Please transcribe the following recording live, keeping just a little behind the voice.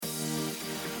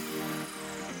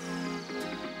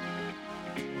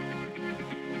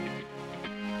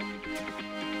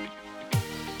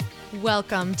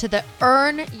Welcome to the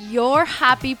Earn Your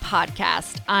Happy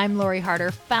podcast. I'm Lori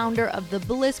Harder, founder of the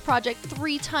Bliss Project,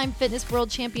 three-time fitness world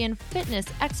champion, fitness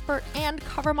expert, and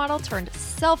cover model turned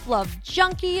self-love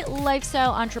junkie,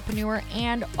 lifestyle entrepreneur,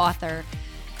 and author.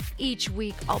 Each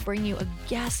week, I'll bring you a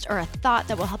guest or a thought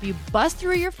that will help you bust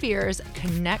through your fears,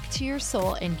 connect to your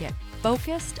soul, and get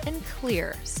focused and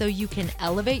clear so you can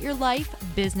elevate your life,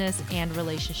 business, and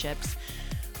relationships.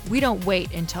 We don't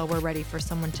wait until we're ready for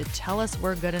someone to tell us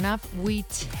we're good enough. We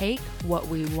take what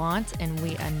we want and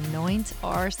we anoint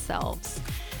ourselves.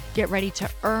 Get ready to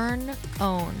earn,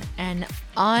 own, and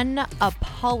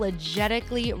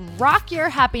unapologetically rock your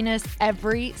happiness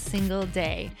every single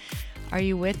day. Are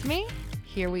you with me?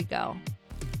 Here we go.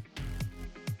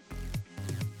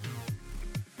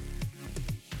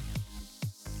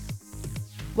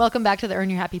 Welcome back to the Earn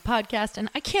Your Happy podcast, and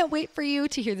I can't wait for you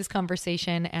to hear this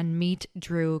conversation and meet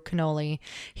Drew Canole.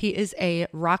 He is a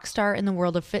rock star in the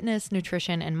world of fitness,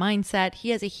 nutrition, and mindset.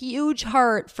 He has a huge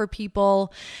heart for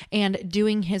people and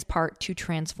doing his part to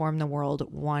transform the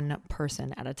world one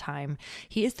person at a time.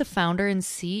 He is the founder and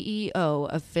CEO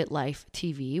of Fit Life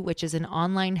TV, which is an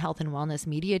online health and wellness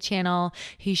media channel.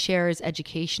 He shares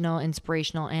educational,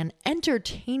 inspirational, and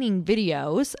entertaining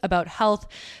videos about health,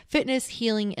 fitness,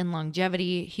 healing, and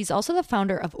longevity. He's also the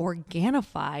founder of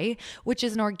Organifi, which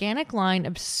is an organic line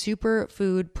of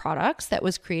superfood products that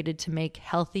was created to make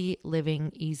healthy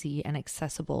living easy and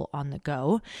accessible on the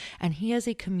go. And he has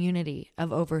a community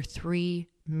of over 3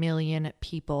 million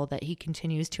people that he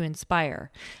continues to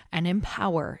inspire and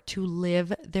empower to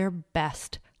live their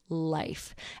best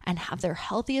life and have their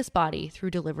healthiest body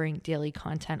through delivering daily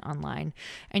content online.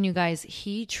 And you guys,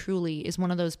 he truly is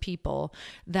one of those people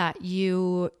that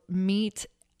you meet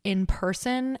in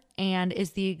person and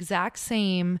is the exact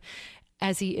same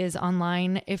as he is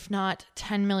online, if not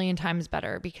 10 million times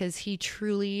better, because he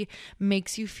truly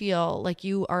makes you feel like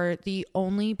you are the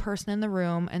only person in the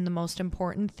room and the most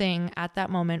important thing at that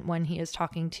moment when he is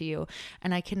talking to you.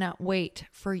 And I cannot wait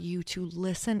for you to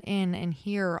listen in and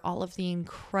hear all of the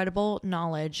incredible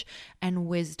knowledge and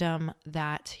wisdom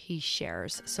that he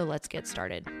shares. So let's get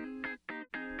started.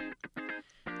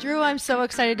 Drew, I'm so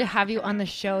excited to have you on the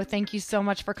show. Thank you so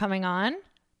much for coming on.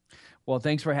 Well,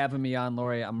 thanks for having me on,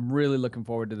 Lori. I'm really looking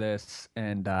forward to this.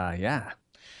 And yeah.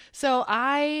 So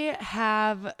I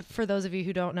have, for those of you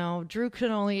who don't know, Drew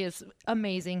Canole is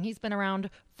amazing. He's been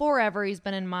around forever. He's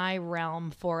been in my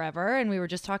realm forever. And we were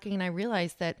just talking and I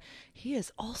realized that he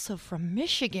is also from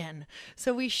Michigan.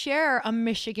 So we share a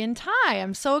Michigan tie.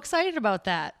 I'm so excited about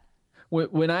that.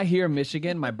 When I hear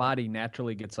Michigan, my body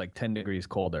naturally gets like 10 degrees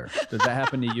colder. Does that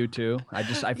happen to you too? I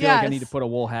feel like I need to put a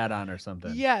wool hat on or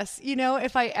something. Yes. You know,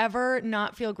 if I ever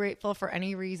not feel grateful for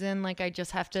any reason, like I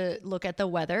just have to look at the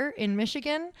weather in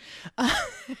Michigan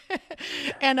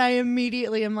and I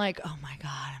immediately am like, oh my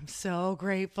God, I'm so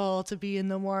grateful to be in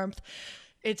the warmth.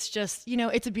 It's just, you know,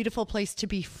 it's a beautiful place to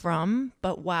be from,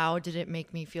 but wow, did it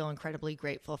make me feel incredibly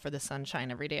grateful for the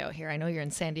sunshine every day out here. I know you're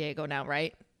in San Diego now,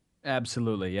 right?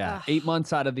 Absolutely, yeah. Ugh. 8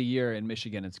 months out of the year in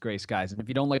Michigan, it's gray skies. And if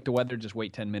you don't like the weather, just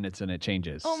wait 10 minutes and it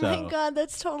changes. Oh my God,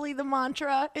 that's totally the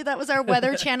mantra. That was our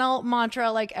Weather Channel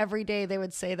mantra. Like every day they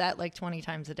would say that like 20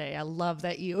 times a day. I love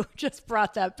that you just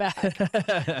brought that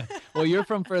back. Well, you're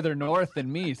from further north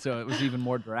than me, so it was even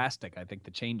more drastic, I think, the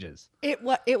changes. It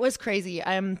was crazy.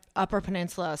 I'm Upper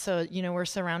Peninsula, so, you know, we're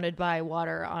surrounded by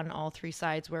water on all three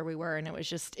sides where we were. And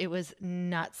it was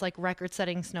nuts, like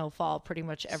record-setting snowfall pretty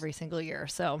much every single year.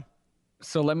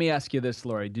 So let me ask you this,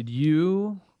 Lori. Did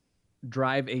you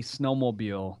drive a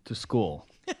snowmobile to school?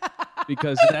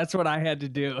 Because that's what I had to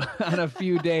do on a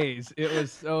few days. It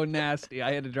was so nasty.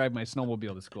 I had to drive my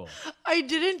snowmobile to school. I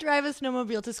didn't drive a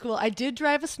snowmobile to school. I did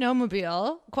drive a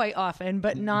snowmobile quite often,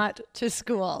 but not to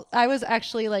school. I was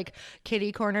actually like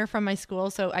kitty corner from my school,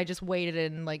 so I just waded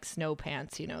in like snow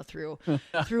pants, you know, through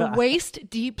waist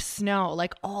deep snow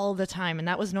like all the time, and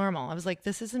that was normal. I was like,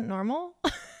 this isn't normal.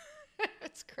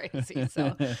 It's crazy.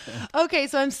 So, okay.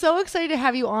 So I'm so excited to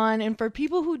have you on. And for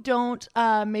people who don't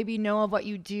maybe know of what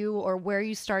you do or where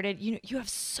you started, you have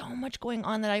so much going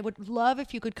on that I would love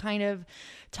if you could kind of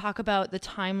talk about the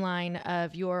timeline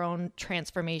of your own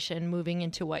transformation moving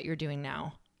into what you're doing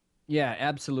now. Yeah,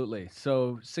 absolutely.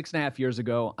 So 6.5 years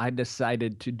ago, I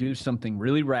decided to do something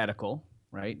really radical,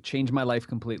 right? Change my life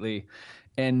completely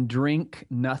and drink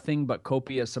nothing but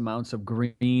copious amounts of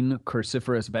green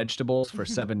cruciferous vegetables for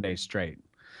 7 days straight.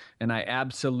 And I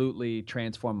absolutely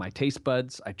transformed my taste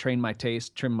buds. I trained my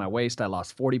taste, trimmed my waist. I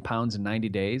lost 40 pounds in 90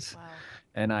 days. Wow.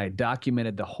 And I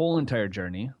documented the whole entire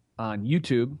journey on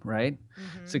YouTube, right?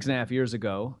 6.5 years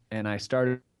ago. And I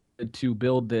started to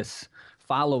build this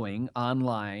following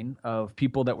online of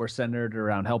people that were centered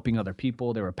around helping other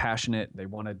people. They were passionate. They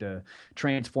wanted to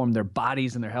transform their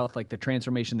bodies and their health, like the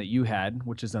transformation that you had,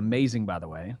 which is amazing, by the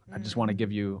way. I just want to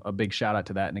give you a big shout out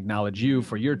to that and acknowledge you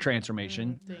for your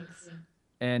transformation. Thanks.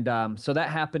 And so that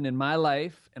happened in my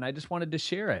life, and I just wanted to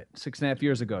share it 6.5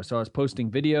 years ago. So I was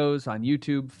posting videos on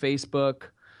YouTube, Facebook,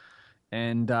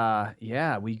 and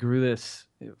yeah, we grew this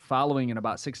following in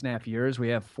about 6.5 years. We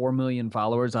have 4 million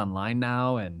followers online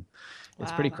now, and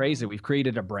it's pretty crazy. We've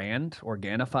created a brand,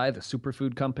 Organifi, the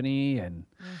superfood company, and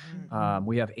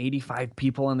we have 85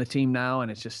 people on the team now.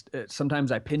 And it's just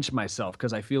sometimes I pinch myself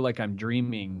because I feel like I'm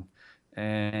dreaming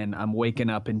and I'm waking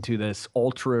up into this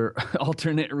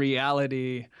alternate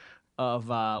reality of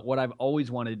what I've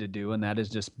always wanted to do, and that is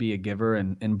just be a giver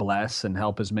and bless and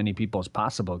help as many people as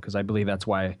possible, because I believe that's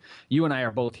why you and I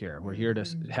are both here. We're here to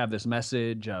have this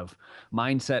message of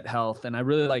mindset health, and I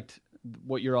really liked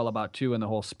what you're all about too, in the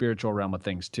whole spiritual realm of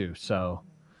things too. So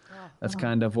that's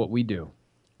kind of what we do.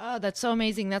 Oh, that's so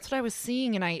amazing. That's what I was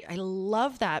seeing. And I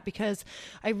love that, because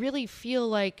I really feel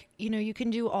like, you can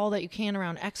do all that you can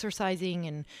around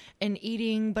exercising and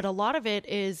eating, but a lot of it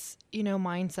is,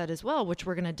 mindset as well, which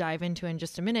we're going to dive into in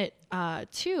just a minute,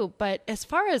 too. But as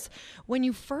far as when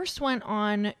you first went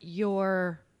on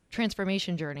your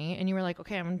transformation journey and you were like,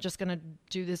 okay, I'm just going to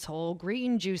do this whole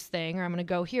green juice thing, or I'm going to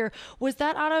go here. Was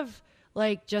that out of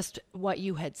like just what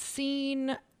you had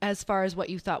seen as far as what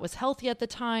you thought was healthy at the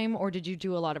time? Or did you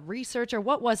do a lot of research, or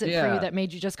what was it for you that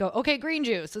made you just go, okay, green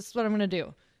juice, this is what I'm going to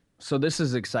do? So this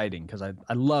is exciting because I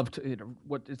loved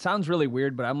what it sounds really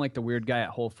weird, but I'm like the weird guy at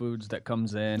Whole Foods that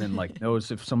comes in and like knows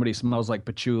if somebody smells like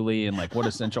patchouli and like what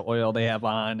essential oil they have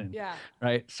on. And,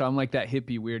 right. So I'm like that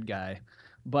hippie weird guy.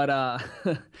 But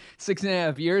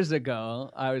 6.5 years ago,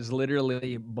 I was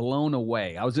literally blown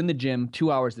away. I was in the gym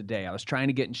 2 hours a day. I was trying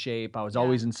to get in shape. I was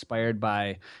always inspired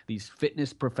by these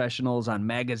fitness professionals on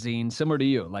magazines, similar to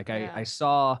you. Like I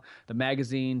saw the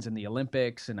magazines and the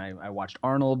Olympics, and I watched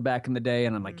Arnold back in the day,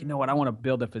 and I'm like, you know what? I want to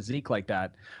build a physique like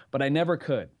that. But I never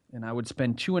could. And I would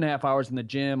spend 2.5 hours in the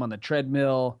gym on the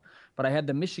treadmill. But I had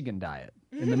the Michigan diet.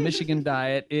 And the Michigan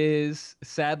diet is,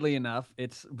 sadly enough,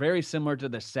 it's very similar to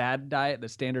the SAD diet, the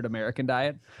standard American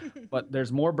diet. But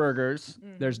there's more burgers.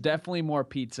 There's definitely more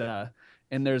pizza.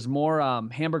 And there's more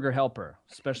hamburger helper,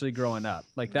 especially growing up.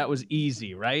 Like, that was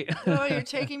easy, right? Oh, you're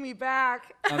taking me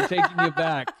back. I'm taking you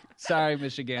back. Sorry,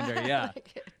 Michigander. Yeah.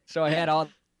 So I had all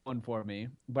one for me,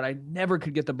 but I never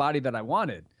could get the body that I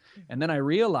wanted. And then I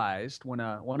realized when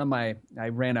I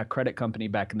ran a credit company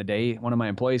back in the day, one of my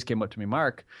employees came up to me,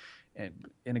 Mark,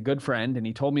 and a good friend, and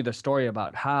he told me the story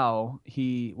about how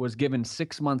he was given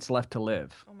 6 months left to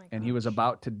live. And he was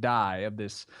about to die of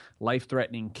this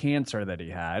life-threatening cancer that he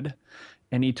had.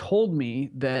 And he told me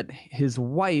that his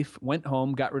wife went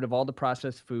home, got rid of all the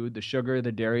processed food, the sugar,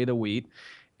 the dairy, the wheat,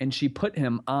 and she put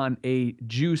him on a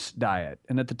juice diet.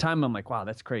 And at the time, I'm like, wow,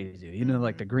 that's crazy.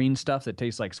 Like the green stuff that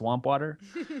tastes like swamp water.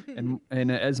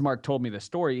 and as Mark told me the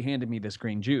story, he handed me this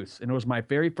green juice. And it was my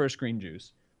very first green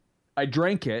juice. I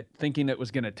drank it thinking it was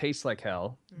going to taste like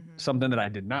hell, something that I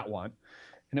did not want.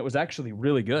 And it was actually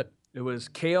really good. It was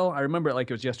kale. I remember it like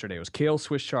it was yesterday. It was kale,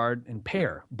 Swiss chard, and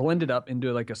pear blended up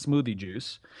into like a smoothie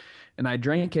juice. And I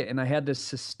drank it, and I had this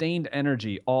sustained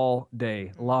energy all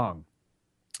day long.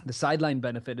 The sideline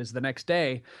benefit is the next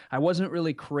day, I wasn't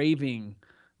really craving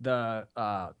the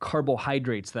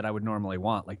carbohydrates that I would normally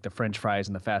want, like the French fries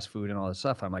and the fast food and all this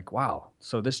stuff. I'm like, wow.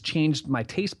 So this changed my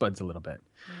taste buds a little bit.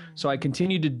 So I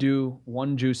continued to do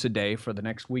one juice a day for the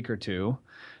next week or two.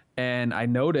 And I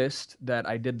noticed that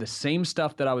I did the same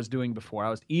stuff that I was doing before. I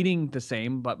was eating the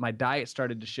same, but my diet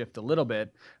started to shift a little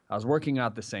bit. I was working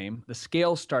out the same. The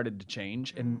scale started to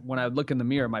change. And when I would look in the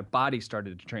mirror, my body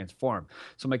started to transform.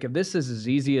 So I'm like, if this is as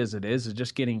easy as it is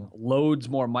just getting loads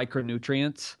more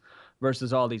micronutrients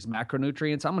versus all these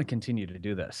macronutrients, I'm going to continue to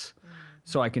do this.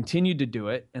 So I continued to do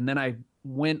it. And then I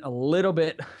went a little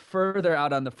bit further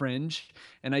out on the fringe,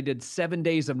 and I did 7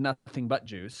 days of nothing but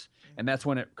juice. And that's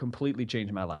when it completely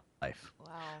changed my life.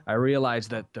 Wow. I realized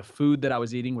that the food that I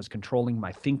was eating was controlling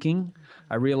my thinking.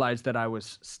 I realized that I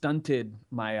was stunted.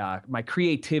 My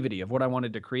creativity of what I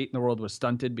wanted to create in the world was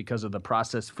stunted because of the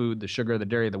processed food, the sugar, the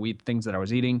dairy, the wheat, things that I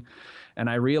was eating. And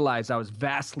I realized I was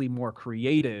vastly more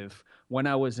creative when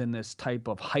I was in this type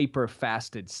of hyper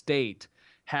fasted state,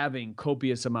 having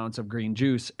copious amounts of green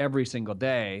juice every single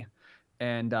day.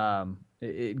 And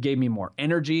it gave me more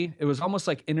energy. It was almost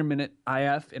like intermittent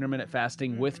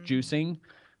fasting with juicing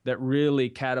that really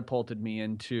catapulted me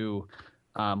into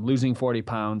losing 40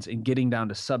 pounds and getting down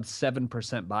to sub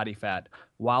 7% body fat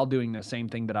while doing the same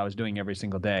thing that I was doing every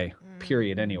single day,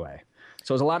 period, anyway.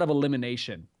 So it was a lot of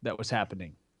elimination that was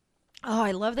happening. Oh,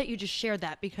 I love that you just shared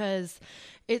that, because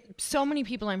so many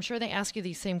people, I'm sure they ask you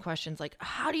these same questions, like,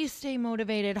 how do you stay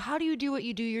motivated? How do you do what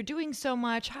you do? You're doing so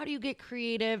much. How do you get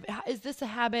creative? Is this a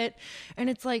habit? And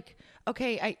it's like,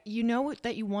 okay, you know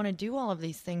that you want to do all of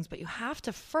these things, but you have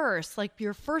to first, like,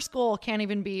 your first goal can't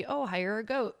even be, oh, hire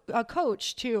a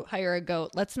coach to hire a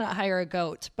goat. Let's not hire a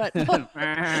goat, but we'll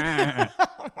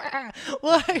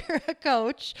hire a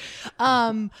coach.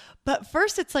 But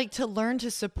first, it's like to learn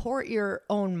to support your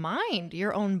own mind,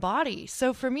 your own body.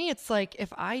 So for me, it's like,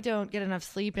 if I don't get enough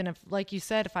sleep, and if, like you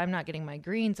said, if I'm not getting my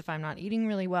greens, if I'm not eating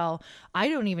really well, I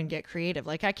don't even get creative.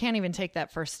 Like, I can't even take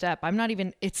that first step.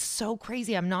 It's so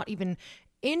crazy. I'm not even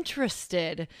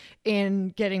interested in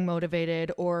getting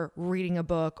motivated or reading a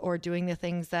book or doing the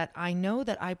things that I know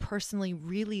that I personally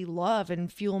really love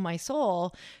and fuel my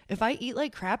soul. If I eat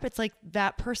like crap, it's like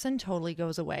that person totally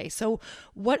goes away. So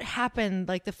what happened,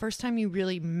 like, the first time you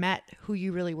really met who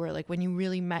you really were, like when you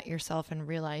really met yourself and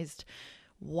realized,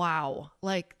 wow,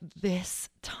 like this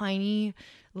tiny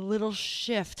little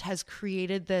shift has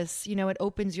created this, it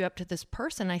opens you up to this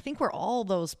person. I think we're all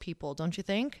those people, don't you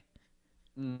think?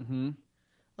 Mm-hmm.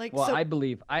 Like, Well, so, I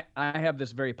believe I have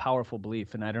this very powerful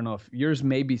belief, and I don't know if yours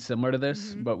may be similar to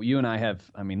this, but you and I have,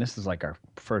 I mean, this is like our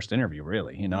first interview,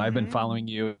 really. I've been following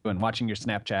you and watching your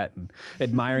Snapchat and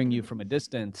admiring you from a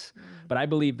distance, but I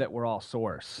believe that we're all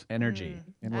source energy,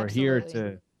 and we're here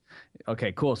absolutely.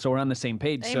 okay, cool. So we're on the same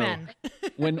page. Amen. So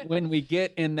when we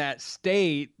get in that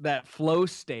state, that flow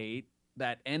state,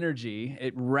 that energy,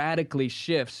 it radically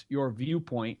shifts your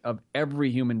viewpoint of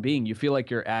every human being. You feel like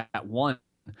you're at one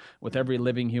with every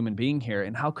living human being here.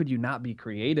 And how could you not be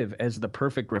creative as the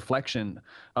perfect reflection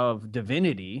of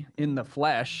divinity in the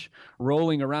flesh,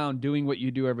 rolling around doing what you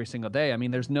do every single day? I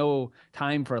mean, there's no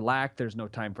time for lack. There's no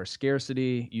time for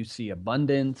scarcity. You see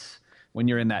abundance when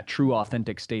you're in that true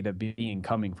authentic state of being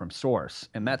coming from source.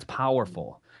 And that's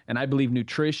powerful. And I believe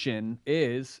nutrition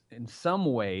is, in some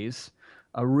ways,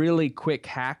 a really quick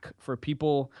hack for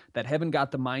people that haven't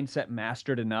got the mindset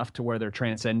mastered enough to where they're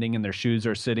transcending and their shoes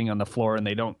are sitting on the floor and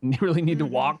they don't really need to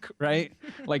walk, right?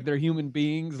 Like they're human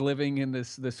beings living in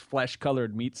this flesh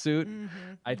colored meat suit.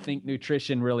 I think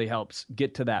nutrition really helps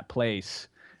get to that place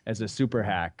as a super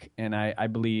hack. And I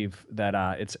believe that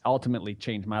it's ultimately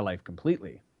changed my life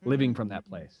completely, living from that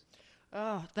place.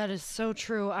 Oh, that is so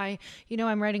true. I'm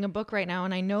writing a book right now,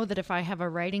 and I know that if I have a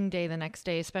writing day the next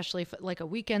day, especially if like a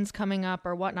weekend's coming up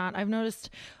or whatnot, I've noticed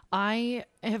I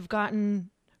have gotten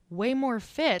way more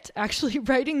fit actually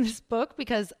writing this book,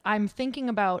 because I'm thinking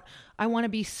about, I want to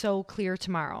be so clear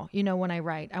tomorrow, when I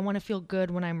write. I want to feel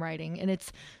good when I'm writing. And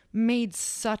it's made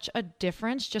such a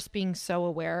difference just being so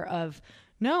aware of,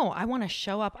 no, I want to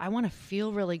show up. I want to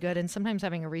feel really good. And sometimes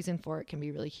having a reason for it can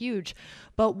be really huge.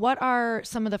 But what are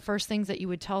some of the first things that you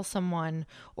would tell someone,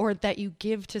 or that you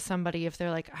give to somebody if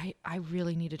they're like, I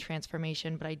really need a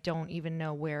transformation, but I don't even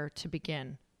know where to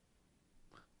begin?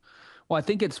 Well, I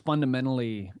think it's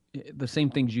fundamentally the same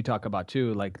things you talk about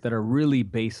too, like that are really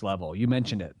base level. You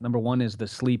mentioned it. Number one is the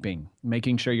sleeping,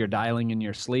 making sure you're dialing in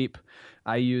your sleep.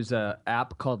 I use a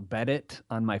app called Bedit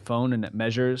on my phone, and it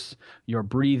measures your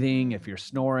breathing, if you're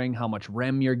snoring, how much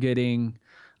REM you're getting.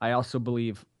 I also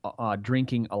believe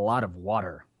drinking a lot of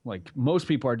water. Like most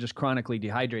people are just chronically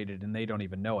dehydrated and they don't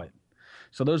even know it.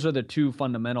 So those are the two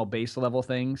fundamental base level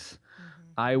things.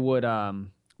 I would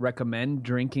recommend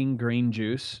drinking green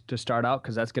juice to start out,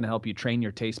 because that's going to help you train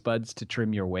your taste buds to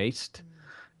trim your waist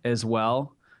as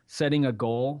well. Setting a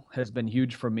goal has been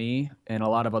huge for me and a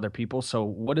lot of other people. So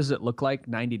what does it look like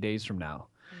 90 days from now?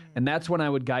 And that's when I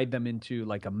would guide them into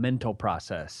like a mental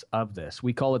process of this.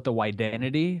 We call it the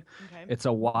why-identity. Okay. It's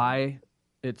a why.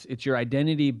 It's your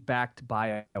identity backed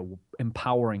by a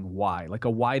empowering why, like a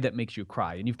why that makes you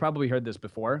cry. And you've probably heard this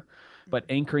before, but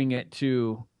anchoring it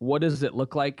to what does it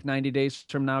look like 90 days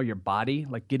from now, your body,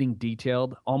 like getting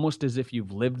detailed, almost as if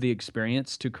you've lived the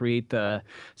experience to create the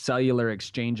cellular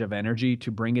exchange of energy to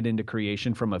bring it into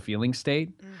creation from a feeling state.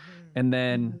 And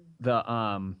then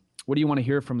what do you want to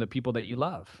hear from the people that you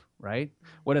love, right?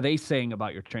 What are they saying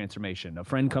about your transformation? A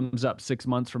friend comes up 6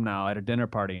 months from now at a dinner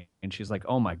party and she's like,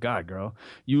 oh my God, girl,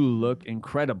 you look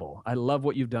incredible. I love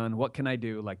what you've done. What can I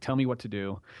do? Like, tell me what to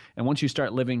do. And once you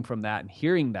start living from that and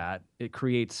hearing that, it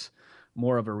creates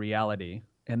more of a reality.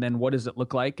 And then what does it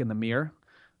look like in the mirror?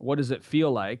 What does it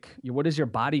feel like? What does your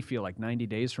body feel like 90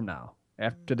 days from now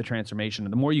after the transformation?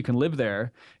 And the more you can live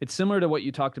there, it's similar to what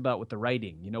you talked about with the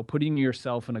writing, putting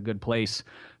yourself in a good place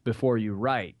before you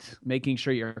write, making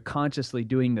sure you're consciously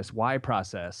doing this why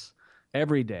process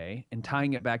every day and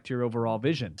tying it back to your overall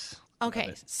visions.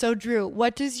 Okay. So Drew,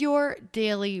 what does your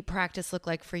daily practice look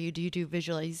like for you? Do you do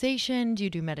visualization? Do you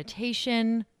do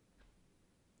meditation?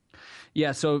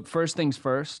 Yeah. So first things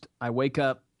first, I wake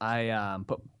up. I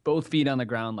put both feet on the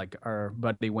ground, like our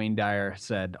buddy Wayne Dyer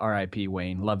said. R.I.P.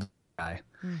 Wayne, love the guy.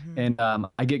 Mm-hmm. And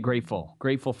I get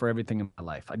grateful for everything in my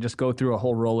life. I just go through a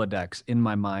whole Rolodex in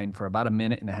my mind for about a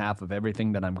minute and a half of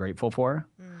everything that I'm grateful for.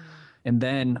 And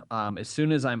then as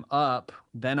soon as I'm up,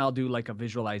 then I'll do like a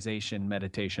visualization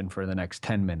meditation for the next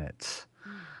 10 minutes.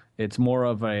 It's more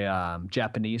of a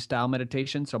Japanese style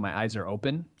meditation. So my eyes are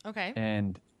open Okay.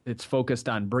 and it's focused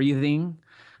on breathing.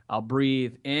 I'll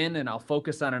breathe in and I'll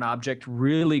focus on an object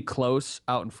really close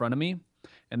out in front of me.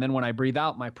 And then when I breathe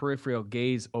out, my peripheral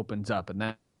gaze opens up. And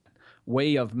that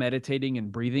way of meditating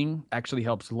and breathing actually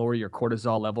helps lower your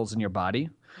cortisol levels in your body.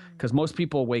 Because most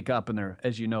people wake up and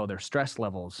as you know, their stress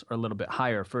levels are a little bit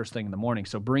higher first thing in the morning.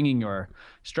 So bringing your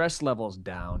stress levels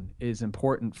down is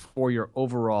important for your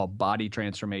overall body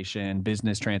transformation,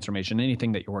 business transformation,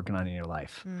 anything that you're working on in your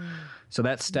life. So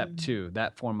that's step two,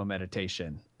 that form of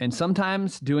meditation. And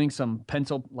sometimes doing some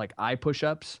pencil, like eye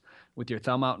push-ups with your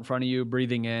thumb out in front of you,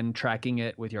 breathing in, tracking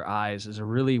it with your eyes is a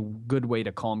really good way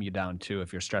to calm you down too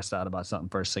if you're stressed out about something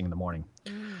first thing in the morning.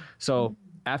 So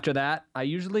after that, I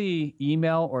usually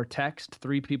email or text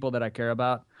 3 people that I care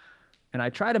about, and I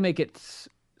try to make it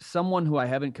someone who I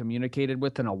haven't communicated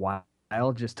with in a while,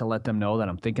 just to let them know that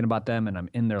I'm thinking about them and I'm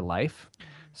in their life.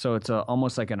 So it's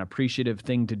almost like an appreciative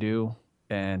thing to do.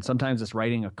 And sometimes it's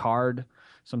writing a card.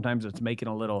 Sometimes it's making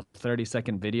a little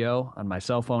 30-second video on my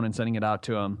cell phone and sending it out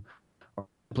to them, or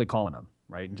simply calling them,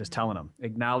 right? And just telling them,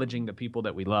 acknowledging the people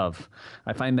that we love.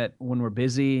 I find that when we're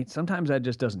busy, sometimes that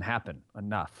just doesn't happen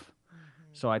enough.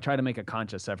 So I try to make a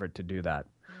conscious effort to do that.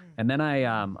 And then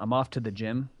I'm off to the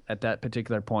gym at that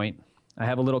particular point. I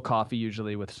have a little coffee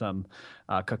usually with some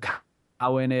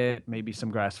cacao in it, maybe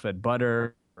some grass-fed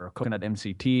butter or coconut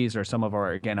MCTs or some of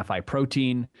our Organifi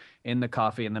protein in the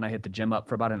coffee. And then I hit the gym up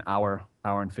for about an hour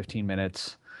and 15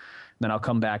 minutes. Then I'll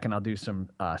come back and I'll do some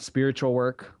spiritual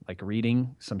work, like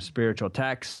reading some spiritual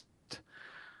text.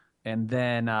 And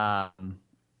then after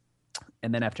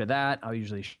that, I'll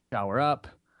usually shower up.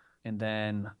 And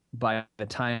then by the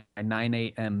time my 9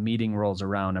 a.m. meeting rolls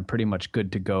around, I'm pretty much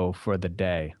good to go for the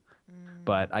day.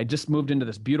 But I just moved into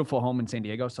this beautiful home in San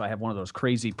Diego, so I have one of those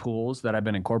crazy pools that I've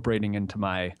been incorporating into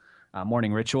my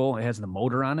morning ritual. It has the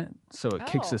motor on it, so it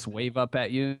kicks this wave up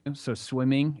at you. So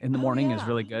swimming in the morning is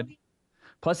really good.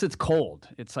 Plus, it's cold.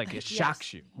 It's like it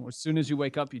shocks you. As soon as you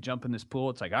wake up, you jump in this pool.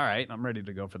 It's like, all right, I'm ready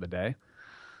to go for the day.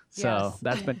 So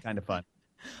that's been kind of fun.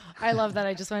 I love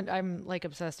that. I'm like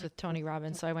obsessed with Tony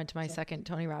Robbins. So I went to my second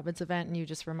Tony Robbins event and you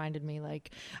just reminded me,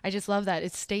 like, I just love that.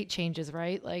 It's state changes,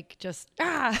 right? Like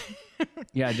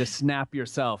Yeah, just snap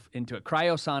yourself into it.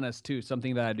 Cryosaunas too,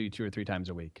 something that I do 2 or 3 times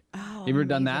a week. Oh, you ever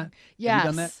done that? Yes. Have you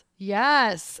done that?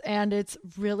 Yes. And it's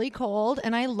really cold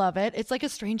and I love it. It's like a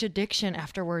strange addiction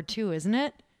afterward too, isn't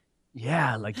it?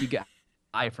 Yeah, like you get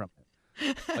high from it.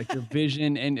 Like your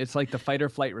vision, and it's like the fight or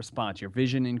flight response. Your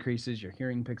vision increases, your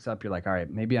hearing picks up. You're like, all right,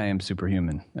 maybe I am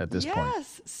superhuman at this point.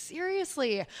 Yes,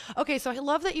 seriously. Okay, so I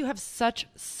love that you have such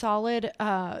solid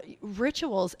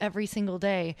rituals every single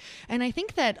day. And I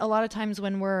think that a lot of times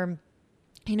when we're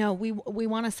we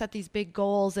want to set these big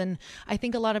goals. And I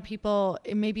think a lot of people,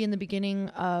 maybe in the beginning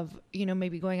of,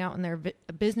 maybe going out in their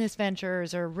business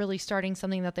ventures or really starting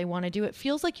something that they want to do, it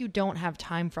feels like you don't have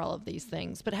time for all of these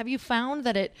things. But have you found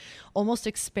that it almost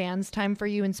expands time for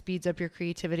you and speeds up your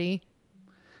creativity?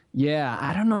 Yeah,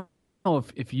 I don't know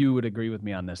if you would agree with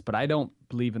me on this, but I don't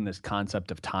believe in this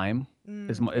concept of time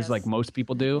as like most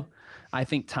people do. I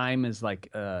think time is like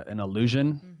an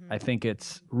illusion. I think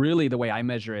it's really, the way I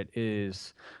measure it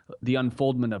is the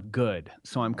unfoldment of good.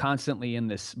 So I'm constantly in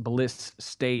this bliss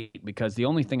state because the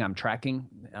only thing I'm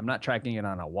not tracking it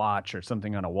on a watch or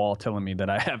something on a wall telling me that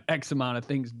I have X amount of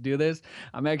things to do this.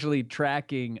 I'm actually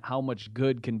tracking how much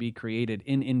good can be created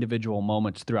in individual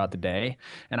moments throughout the day.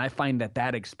 And I find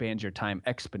that expands your time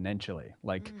exponentially.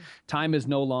 Like time is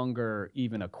no longer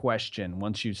even a question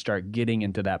once you start getting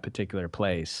into that particular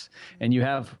place. And you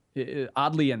have,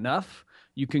 oddly enough,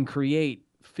 you can create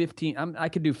 15, I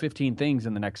could do 15 things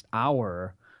in the next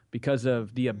hour because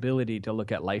of the ability to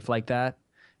look at life like that.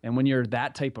 And when you're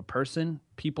that type of person,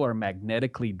 people are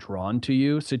magnetically drawn to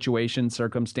you. Situations,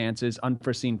 circumstances,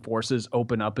 unforeseen forces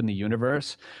open up in the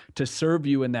universe to serve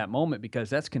you in that moment because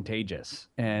that's contagious.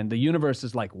 And the universe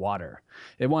is like water.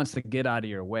 It wants to get out of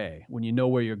your way when you know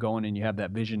where you're going and you have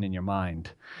that vision in your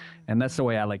mind. And that's the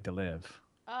way I like to live.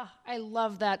 I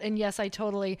love that. And yes, I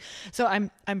totally. So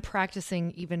I'm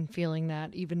practicing even feeling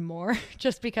that even more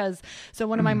just because. So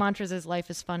one of my mantras is life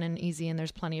is fun and easy and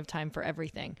there's plenty of time for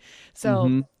everything.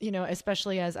 So,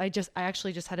 especially as I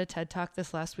actually just had a TED Talk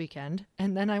this last weekend,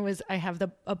 and then I have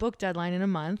a book deadline in a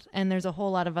month, and there's a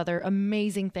whole lot of other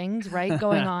amazing things, right,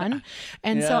 going on.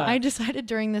 And so I decided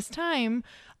during this time,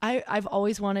 I've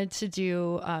always wanted to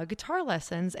do guitar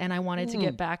lessons, and I wanted to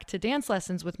get back to dance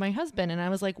lessons with my husband. And I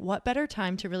was like, what better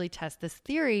time to really test this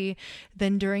theory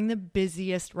than during the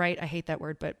busiest, right? I hate that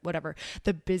word, but whatever,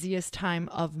 the busiest time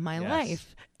of my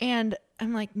life. And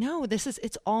I'm like, no,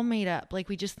 it's all made up. Like,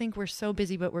 we just think we're so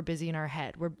busy, but we're busy in our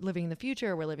head. We're living in the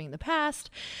future. We're living in the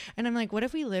past. And I'm like, what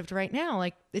if we lived right now?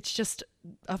 Like, it's just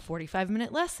a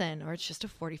 45-minute lesson, or it's just a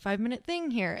 45-minute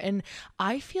thing here. And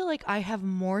I feel like I have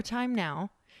more time now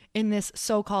in this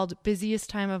so-called busiest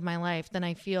time of my life than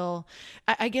I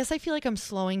guess I feel like I'm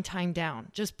slowing time down,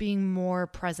 just being more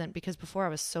present, because before I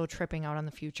was so tripping out on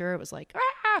the future. It was like,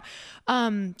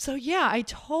 so yeah, I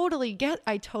totally get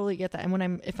that.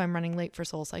 And if I'm running late for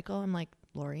Soul Cycle, I'm like,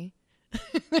 Lori,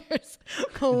 there's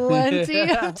plenty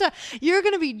of time. You're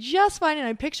going to be just fine. And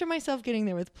I picture myself getting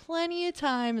there with plenty of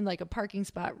time and like a parking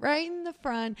spot right in the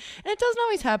front. And it doesn't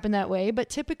always happen that way, but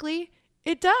typically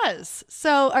it does.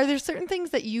 So are there certain things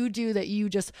that you do that you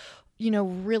just,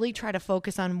 really try to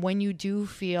focus on when you do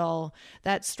feel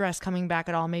that stress coming back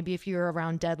at all? Maybe if you're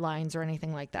around deadlines or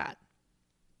anything like that.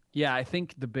 Yeah, I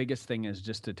think the biggest thing is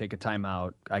just to take a time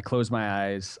out. I close my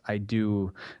eyes. I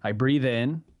breathe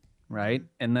in, right?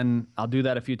 And then I'll do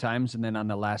that a few times. And then on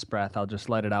the last breath, I'll just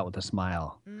let it out with a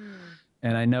smile.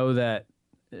 And I know that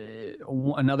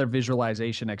another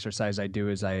visualization exercise I do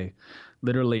is I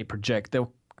literally project.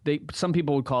 Some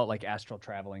people would call it like astral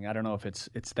traveling. I don't know if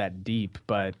it's that deep,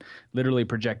 but literally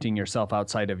projecting yourself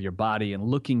outside of your body and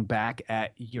looking back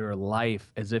at your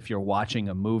life as if you're watching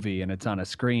a movie and it's on a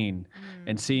screen,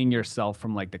 and seeing yourself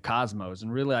from like the cosmos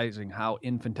and realizing how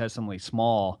infinitesimally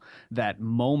small that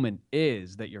moment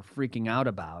is that you're freaking out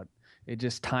about. It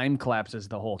just time collapses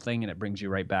the whole thing, and it brings you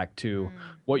right back to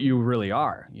what you really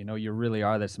are. You really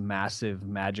are this massive,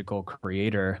 magical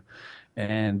creator.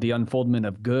 And the unfoldment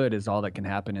of good is all that can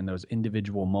happen in those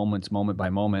individual moments, moment by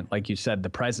moment. Like you said, the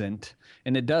present.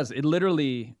 And it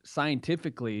literally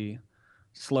scientifically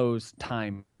slows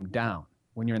time down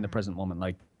when you're in the present moment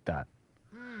like that.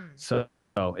 So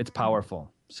it's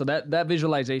powerful. So that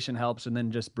visualization helps. And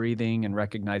then just breathing and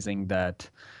recognizing that,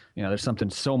 there's something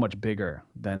so much bigger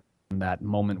than that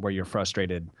moment where you're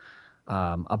frustrated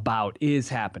about is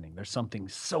happening. There's something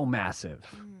so massive,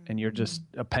 and you're just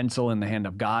a pencil in the hand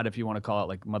of God, if you want to call it,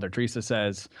 like Mother Teresa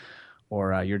says,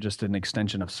 or you're just an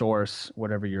extension of source,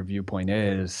 whatever your viewpoint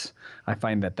is. I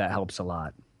find that helps a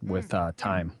lot with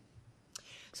time.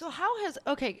 So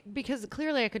because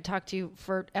clearly I could talk to you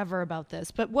forever about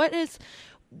this, but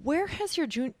where has your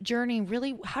journey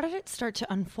really, how did it start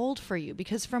to unfold for you?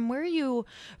 Because from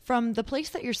the place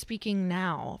that you're speaking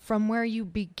now, from where you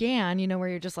began, where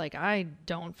you're just like, I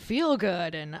don't feel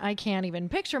good and I can't even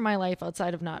picture my life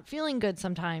outside of not feeling good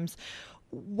sometimes.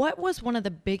 What was one of the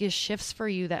biggest shifts for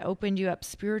you that opened you up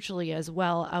spiritually as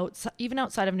well, even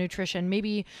outside of nutrition?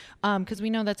 Maybe because we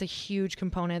know that's a huge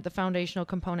component, the foundational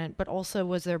component, but also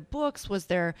was there books? Was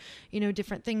there,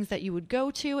 different things that you would go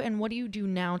to? And what do you do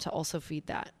now to also feed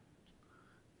that?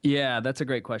 Yeah, that's a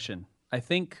great question. I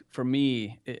think for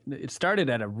me, it started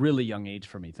at a really young age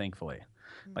for me, thankfully.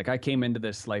 Like I came into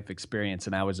this life experience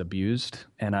and I was abused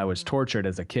and I was tortured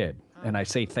as a kid. And I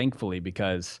say thankfully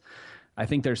because I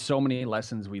think there's so many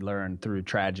lessons we learn through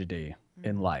tragedy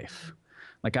in life.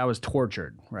 Like I was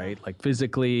tortured, right? Like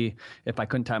physically, if I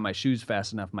couldn't tie my shoes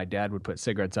fast enough, my dad would put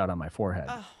cigarettes out on my forehead.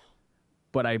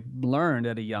 But I learned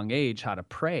at a young age how to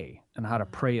pray and how to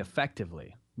pray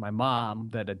effectively. My mom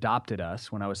that adopted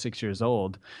us when I was 6 years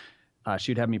old,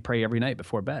 she'd have me pray every night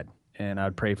before bed. And I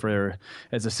would pray for,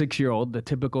 as a 6-year-old, the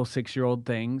typical 6-year-old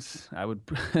things. I would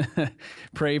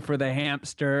pray for the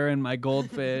hamster and my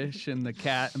goldfish and the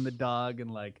cat and the dog and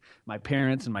like my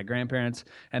parents and my grandparents.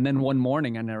 And then one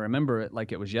morning, and I remember it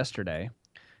like it was yesterday,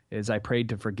 is I prayed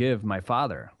to forgive my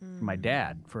father, my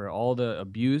dad, for all the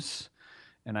abuse.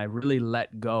 And I really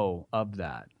let go of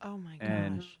that. Oh my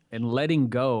gosh. And letting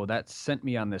go, that sent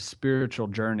me on this spiritual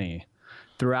journey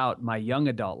throughout my young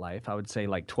adult life. I would say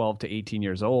like 12 to 18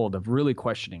 years old, of really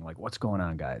questioning like, what's going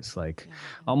on, guys? Like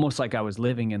almost like I was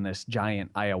living in this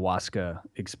giant ayahuasca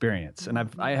experience. And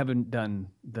I haven't done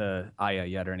the Aya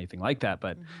yet or anything like that,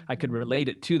 but I could relate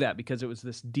it to that because it was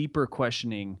this deeper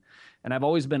questioning. And I've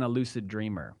always been a lucid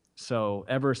dreamer. So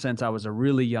ever since I was a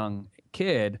really young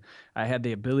kid, I had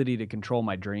the ability to control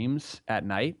my dreams at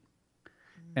night.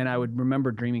 And I would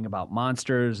remember dreaming about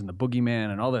monsters and the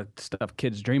boogeyman and all the stuff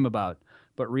kids dream about,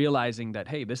 but realizing that,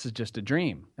 hey, this is just a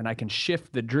dream and I can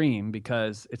shift the dream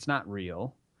because it's not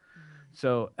real.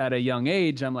 So at a young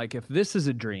age, I'm like, if this is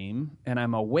a dream and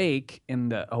I'm awake and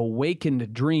the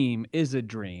awakened dream is a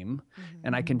dream,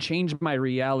 and I can change my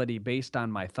reality based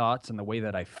on my thoughts and the way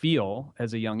that I feel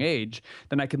as a young age,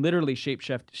 then I can literally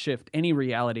shift any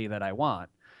reality that I want,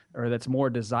 or that's more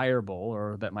desirable,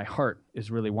 or that my heart is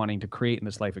really wanting to create in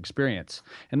this life experience.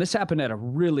 And this happened at a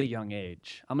really young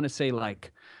age. I'm going to say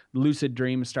like lucid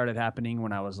dreams started happening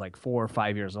when I was like 4 or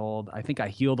 5 years old. I think I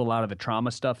healed a lot of the trauma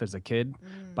stuff as a kid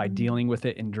by dealing with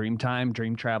it in dream time,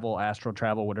 dream travel, astral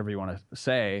travel, whatever you want to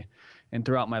say. And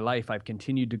throughout my life, I've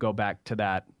continued to go back to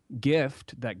that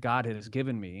gift that God has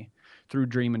given me through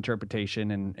dream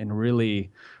interpretation and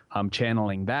really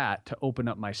channeling that to open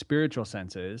up my spiritual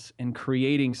senses and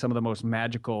creating some of the most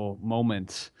magical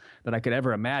moments that I could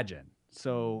ever imagine.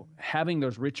 So having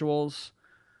those rituals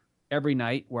every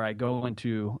night where I go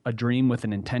into a dream with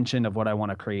an intention of what I want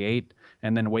to create,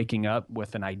 and then waking up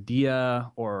with an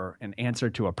idea or an answer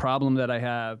to a problem that I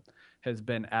have, has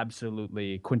been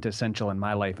absolutely quintessential in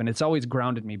my life. And it's always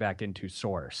grounded me back into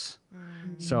source.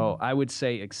 So I would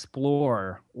say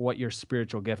explore what your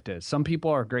spiritual gift is. Some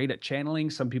people are great at channeling.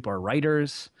 Some people are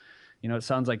writers. You know, it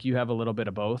sounds like you have a little bit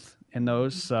of both in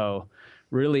those. So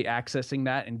really accessing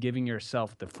that and giving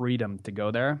yourself the freedom to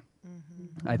go there,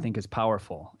 I think is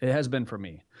powerful. It has been for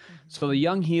me. So the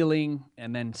young healing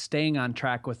and then staying on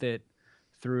track with it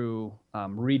through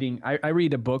reading. I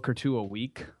read a book or two a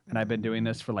week, and I've been doing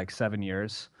this for like 7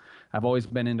 years. I've always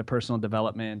been into personal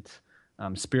development,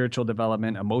 spiritual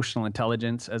development, emotional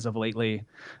intelligence. As of lately,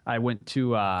 I went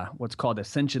to what's called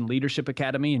Ascension Leadership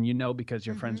Academy, and you know because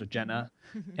you're friends with Jenna.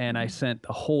 And I sent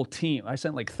a whole team. I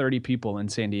sent like 30 people in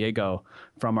San Diego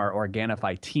from our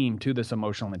Organifi team to this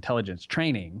emotional intelligence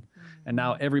training. And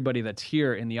now everybody that's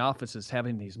here in the office is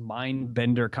having these mind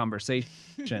bender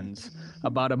conversations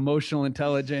about emotional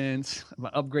intelligence,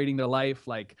 about upgrading their life.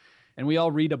 And we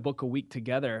all read a book a week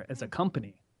together as a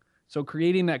company. So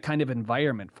creating that kind of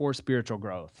environment for spiritual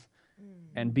growth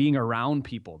and being around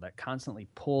people that constantly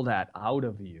pull that out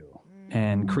of you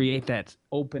and create that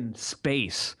open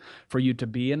space for you to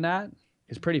be in that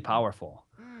is pretty powerful.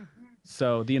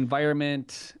 So the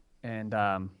environment and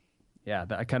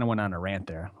I kind of went on a rant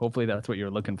there. Hopefully that's what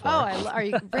you're looking for.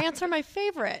 Rants are my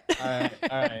favorite. All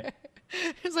right.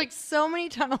 There's like so many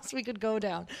tunnels we could go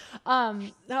down.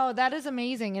 That is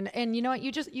amazing. And you know what?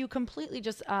 You completely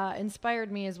just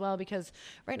inspired me as well, because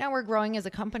right now we're growing as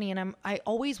a company, and I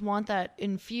always want that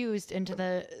infused into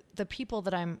the people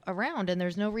that I'm around. And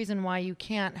there's no reason why you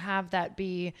can't have that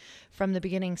be from the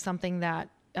beginning something that,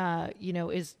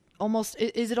 is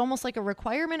it almost like a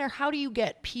requirement, or how do you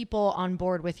get people on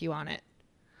board with you on it?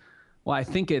 Well, I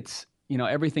think it's,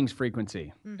 everything's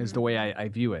frequency is the way I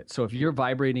view it. So if you're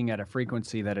vibrating at a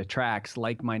frequency that attracts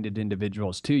like-minded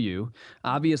individuals to you,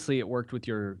 obviously it worked with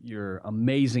your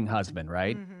amazing husband,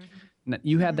 right?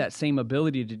 You have that same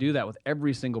ability to do that with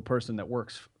every single person that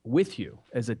works with you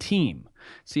as a team.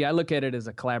 See, I look at it as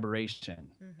a collaboration,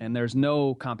 and there's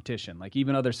no competition. Like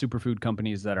even other superfood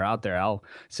companies that are out there, I'll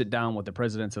sit down with the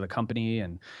presidents of the company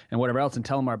and whatever else and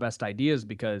tell them our best ideas,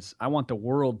 because I want the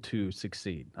world to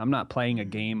succeed. I'm not playing a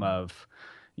game of,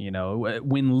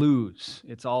 win-lose.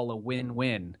 It's all a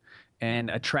win-win. And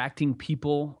attracting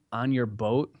people on your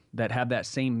boat that have that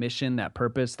same mission, that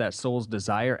purpose, that soul's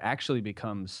desire actually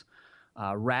becomes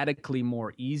radically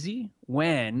more easy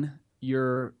when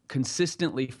you're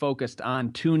consistently focused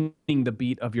on tuning the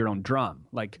beat of your own drum,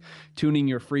 like tuning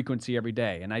your frequency every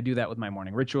day. And I do that with my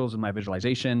morning rituals and my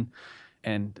visualization.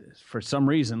 And for some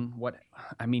reason,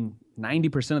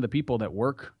 90% of the people that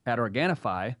work at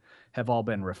Organifi have all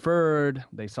been referred.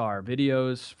 They saw our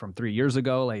videos from 3 years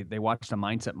ago. They watched a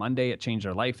Mindset Monday. It changed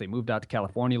their life. They moved out to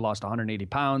California, lost 180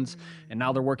 pounds, and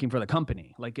now they're working for the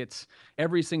company. Like, it's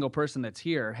every single person that's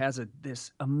here has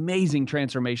this amazing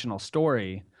transformational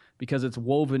story, because it's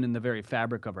woven in the very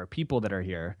fabric of our people that are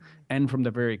here and from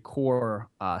the very core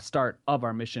start of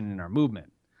our mission and our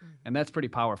movement. And that's pretty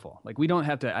powerful. Like, we don't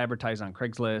have to advertise on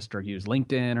Craigslist or use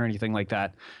LinkedIn or anything like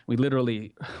that.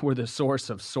 We're the source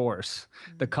of source,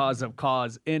 the cause of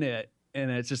cause in it, and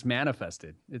it's just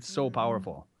manifested. It's so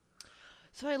powerful.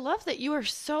 So I love that you are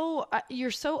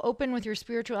you're so open with your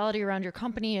spirituality around your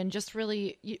company and just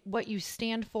really what you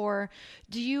stand for.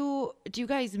 Do you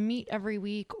guys meet every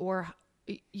week, or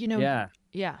Yeah.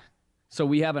 Yeah. So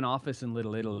we have an office in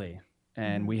Little Italy,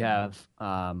 and we have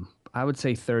I would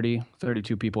say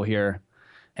 32 people here,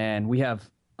 and we have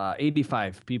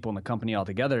 85 people in the company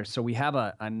altogether. So we have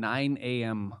a 9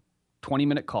 a.m.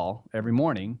 20-minute call every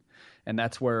morning, And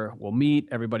that's where we'll meet.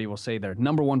 Everybody will say their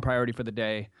number one priority for the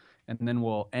day. And then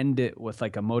we'll end it with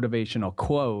like a motivational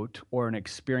quote or an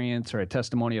experience or a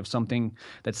testimony of something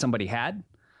that somebody had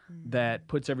that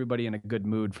puts everybody in a good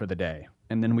mood for the day.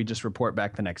 And then we just report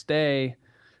back the next day.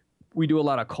 We do a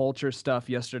lot of culture stuff.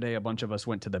 Yesterday, a bunch of us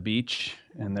went to the beach,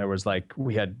 and there was like,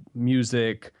 we had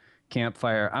music,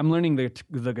 campfire. I'm learning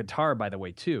the guitar, by the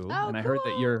way, too. Oh, and I cool. heard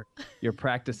that you're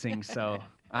practicing. So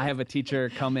I have a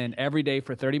teacher come in every day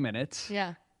for 30 minutes.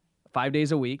 Yeah. 5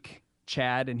 days a week,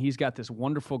 Chad, and he's got this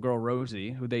wonderful girl,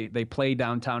 Rosie, who they play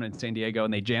downtown in San Diego,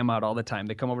 and they jam out all the time.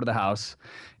 They come over to the house,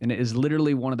 and it is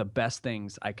literally one of the best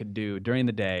things I could do during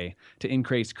the day to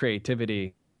increase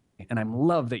creativity. And I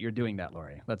love that you're doing that,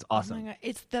 Lori. That's awesome. Oh my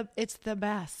God. It's the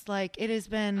best. Like, it has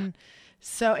been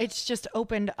so, it's just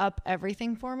opened up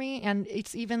everything for me. And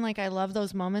it's even like, I love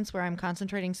those moments where I'm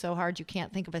concentrating so hard you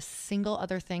can't think of a single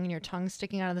other thing and your tongue's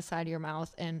sticking out of the side of your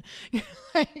mouth, and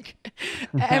like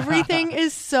everything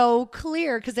is so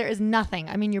clear because there is nothing.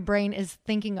 I mean, your brain is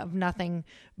thinking of nothing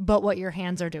but what your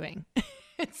hands are doing.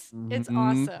 It's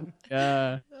awesome.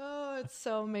 Yeah. Oh, it's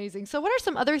so amazing. So what are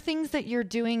some other things that you're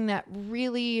doing that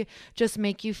really just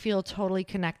make you feel totally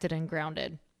connected and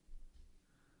grounded?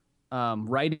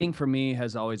 Writing for me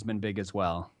has always been big as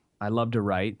well. I love to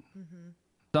write.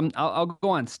 I'll go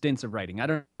on stints of writing. I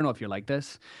don't know if you're like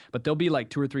this, but there'll be like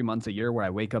 2 or 3 months a year where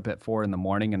I wake up at 4 a.m.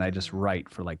 and I just write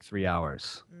for like 3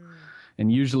 hours.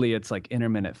 And usually it's like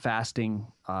intermittent fasting.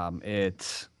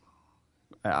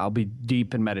 I'll be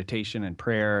deep in meditation and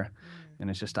prayer. And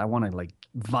it's just, I want to like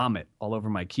vomit all over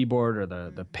my keyboard or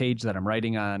the page that I'm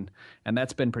writing on. And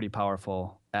that's been pretty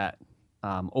powerful at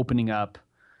opening up.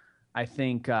 I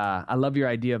think I love your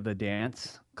idea of the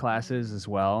dance classes as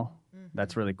well.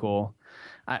 That's really cool.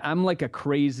 I'm like a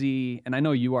crazy, and I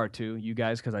know you are too, you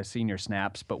guys, because I've seen your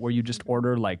snaps, but where you just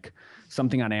order like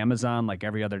something on Amazon like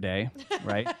every other day,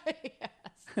 right?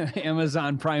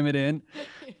 Amazon Prime it in.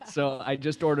 So I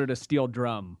just ordered a steel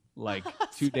drum like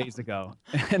 2 days ago.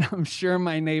 And I'm sure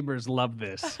my neighbors love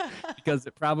this because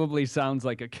it probably sounds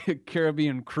like a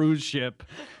Caribbean cruise ship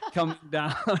coming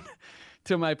down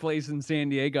to my place in San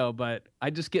Diego. But I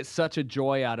just get such a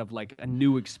joy out of like a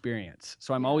new experience.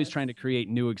 So I'm always trying to create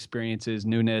new experiences,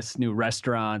 newness, new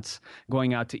restaurants,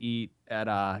 going out to eat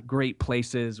at great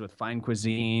places with fine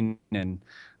cuisine. And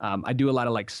I do a lot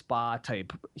of like spa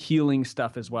type healing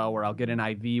stuff as well, where I'll get an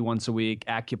IV once a week,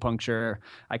 acupuncture.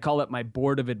 I call it my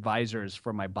board of advisors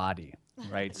for my body,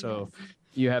 right? So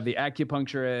you have the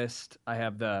acupuncturist, I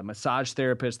have the massage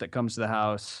therapist that comes to the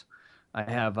house. I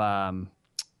have,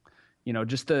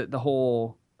 just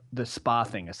the spa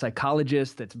thing, a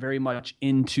psychologist that's very much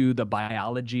into the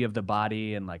biology of the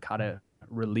body and like how to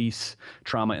release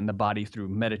trauma in the body through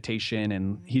meditation.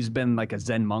 And he's been like a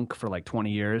Zen monk for like 20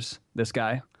 years, this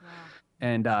guy. Wow.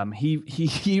 And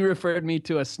he referred me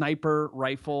to a sniper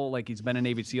rifle. Like he's been a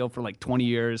Navy SEAL for like 20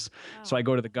 years. Wow. So I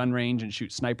go to the gun range and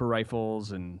shoot sniper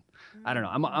rifles. And I don't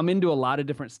know, I'm into a lot of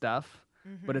different stuff.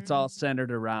 But it's all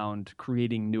centered around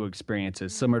creating new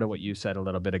experiences, similar to what you said a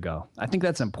little bit ago. I think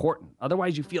that's important.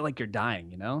 Otherwise, you feel like you're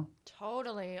dying, you know?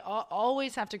 Totally.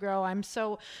 Always have to grow.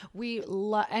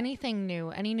 Anything new,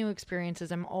 any new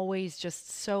experiences. I'm always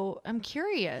just I'm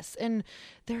curious. And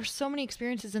there's so many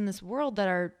experiences in this world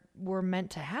that we're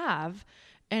meant to have.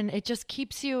 And it just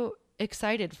keeps you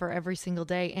excited for every single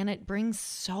day. And it brings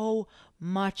so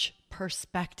much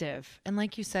perspective. And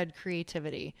like you said,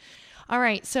 creativity. All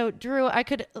right. So Drew, I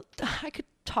could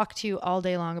talk to you all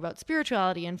day long about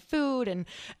spirituality and food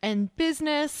and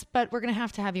business, but we're going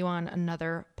to have you on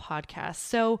another podcast.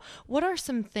 So what are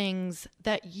some things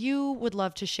that you would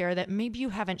love to share that maybe you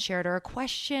haven't shared, or a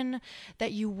question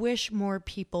that you wish more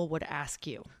people would ask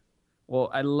you? Well,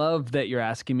 I love that you're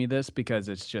asking me this because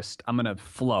it's just, I'm going to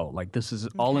flow. Like this is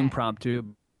all impromptu.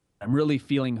 I'm really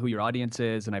feeling who your audience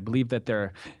is, and I believe that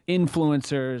they're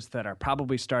influencers that are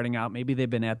probably starting out. Maybe they've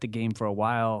been at the game for a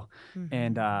while.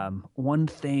 And one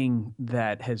thing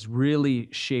that has really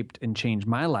shaped and changed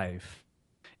my life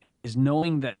is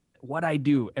knowing that what I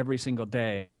do every single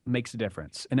day makes a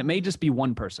difference. And it may just be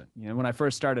one person. You know, when I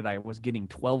first started, I was getting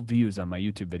 12 views on my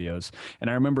YouTube videos.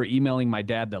 And I remember emailing my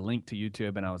dad the link to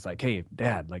YouTube, and I was like, hey,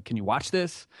 Dad, like, can you watch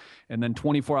this? And then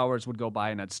 24 hours would go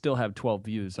by and I'd still have 12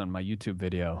 views on my YouTube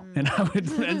video. And I would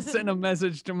then send a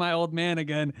message to my old man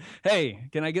again, hey,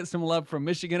 can I get some love from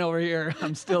Michigan over here?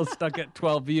 I'm still stuck at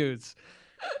 12 views.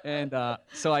 And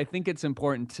so I think it's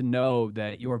important to know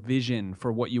that your vision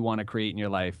for what you want to create in your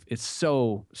life is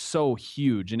so, so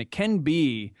huge. And it can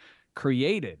be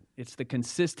created. It's the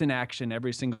consistent action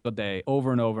every single day,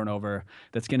 over and over and over,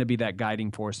 that's going to be that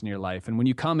guiding force in your life. And when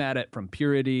you come at it from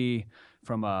purity,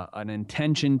 from an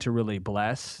intention to really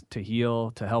bless, to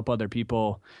heal, to help other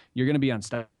people, you're going to be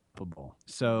unstoppable.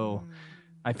 So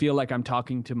I feel like I'm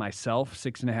talking to myself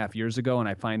 6.5 years ago, and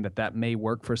I find that may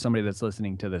work for somebody that's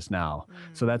listening to this now.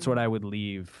 So that's what I would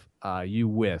leave you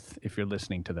with if you're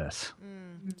listening to this.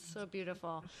 So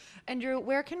beautiful. And Drew,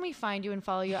 where can we find you and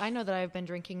follow you? I know that I've been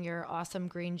drinking your awesome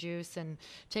green juice and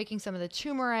taking some of the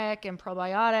turmeric and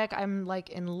probiotic. I'm like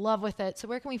in love with it. So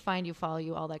where can we find you, follow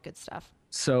you, all that good stuff?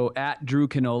 So at Drew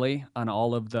Canole on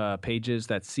all of the pages,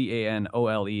 that's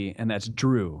Canole, and that's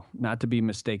Drew, not to be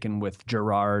mistaken with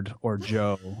Gerard or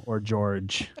Joe or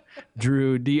George.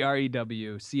 Drew,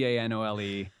 Drew,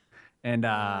 Canole. And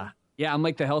yeah, I'm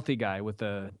like the healthy guy with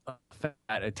the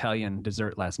fat Italian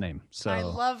dessert last name. So I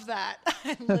love that.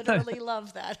 I literally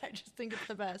love that. I just think it's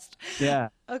the best. Yeah.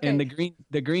 Okay. And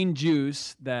the green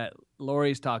juice that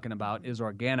Lori's talking about is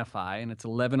Organifi, and it's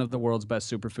 11 of the world's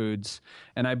best superfoods.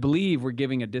 And I believe we're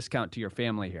giving a discount to your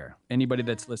family here. Anybody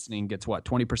that's listening gets what,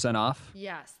 20% off?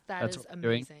 Yes, that's what we're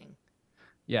doing. amazing.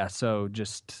 Yeah, so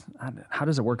just how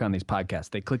does it work on these podcasts?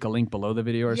 They click a link below the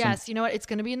video or something? Yes, you know what? It's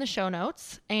going to be in the show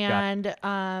notes. And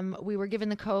we were given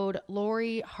the code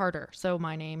Lori Harder. So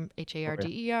my name,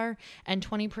 Harder, and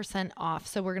 20% off.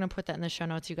 So we're going to put that in the show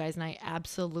notes, you guys. And I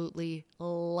absolutely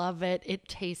love it. It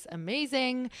tastes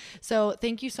amazing. So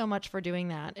thank you so much for doing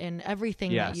that and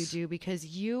everything that you do, because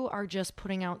you are just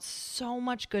putting out so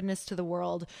much goodness to the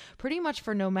world, pretty much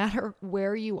for no matter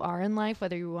where you are in life,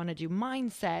 whether you want to do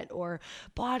mindset or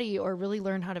body or really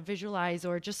learn how to visualize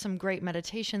or just some great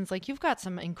meditations. Like, you've got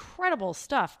some incredible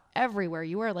stuff everywhere.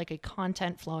 You are like a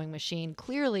content flowing machine,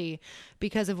 clearly,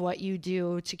 because of what you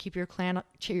do to keep your channel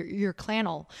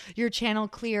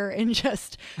clear and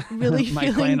just really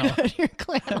feeling good. Your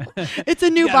clanel. It's a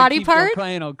new body part. Your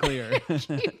clanel clear.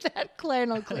 Keep that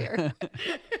clanel clear.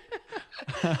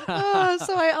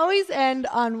 So I always end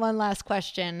on one last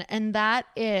question, and that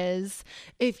is,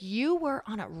 if you were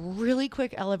on a really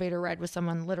quick elevator ride with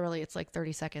someone, literally it's like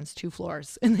 30 seconds, 2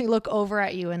 floors, and they look over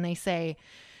at you and they say,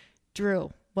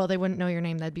 Drew, well, they wouldn't know your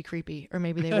name. That'd be creepy. Or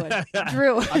maybe they would.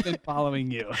 Drew. I've been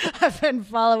following you. I've been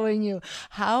following you.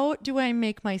 How do I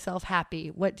make myself happy?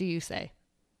 What do you say?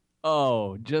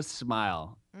 Oh, just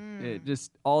smile.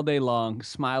 Just all day long,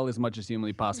 smile as much as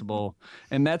humanly possible.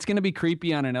 And that's going to be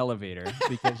creepy on an elevator,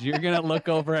 because you're going to look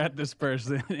over at this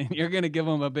person and you're going to give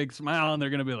them a big smile and they're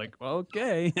going to be like,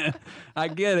 okay, I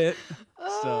get it.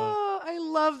 Oh, I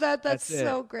love that. That's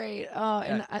so it. great. Oh,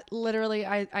 and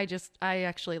I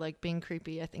actually like being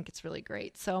creepy. I think it's really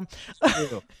great. So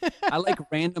I like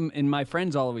random, and my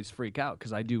friends always freak out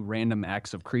because I do random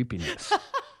acts of creepiness.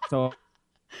 So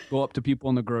go up to people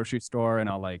in the grocery store and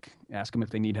I'll like ask them if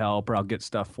they need help, or I'll get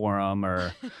stuff for them,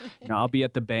 or I'll be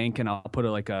at the bank and I'll put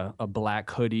a black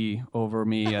hoodie over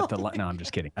me at the no, I'm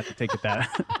just kidding. I have to take it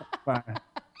that.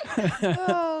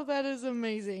 Oh, that is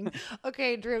amazing.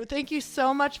 Okay, Drew, thank you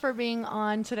so much for being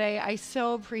on today. I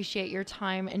so appreciate your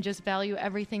time and just value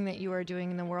everything that you are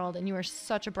doing in the world. And you are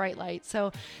such a bright light.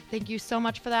 So thank you so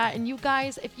much for that. And you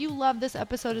guys, if you love this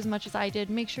episode as much as I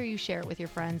did, make sure you share it with your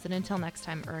friends. And until next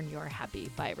time, earn your happy.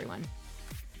 Bye, everyone.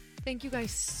 Thank you guys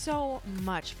so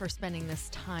much for spending this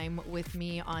time with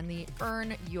me on the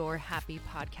Earn Your Happy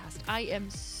podcast. I am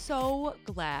so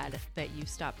glad that you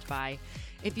stopped by.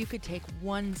 If you could take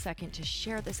 1 second to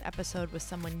share this episode with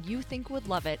someone you think would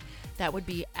love it, that would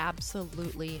be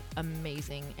absolutely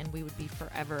amazing, and we would be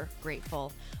forever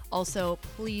grateful. Also,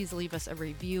 please leave us a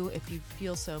review if you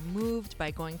feel so moved by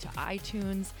going to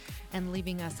iTunes and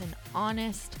leaving us an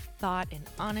honest thought, an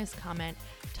honest comment.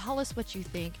 Tell us what you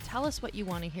think. Tell us what you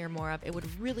want to hear more of. It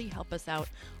would really help us out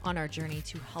on our journey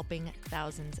to helping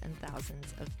thousands and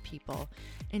thousands of people.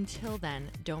 Until then,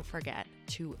 don't forget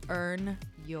to earn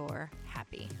your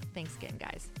happy. Thanks again,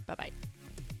 guys. Bye-bye.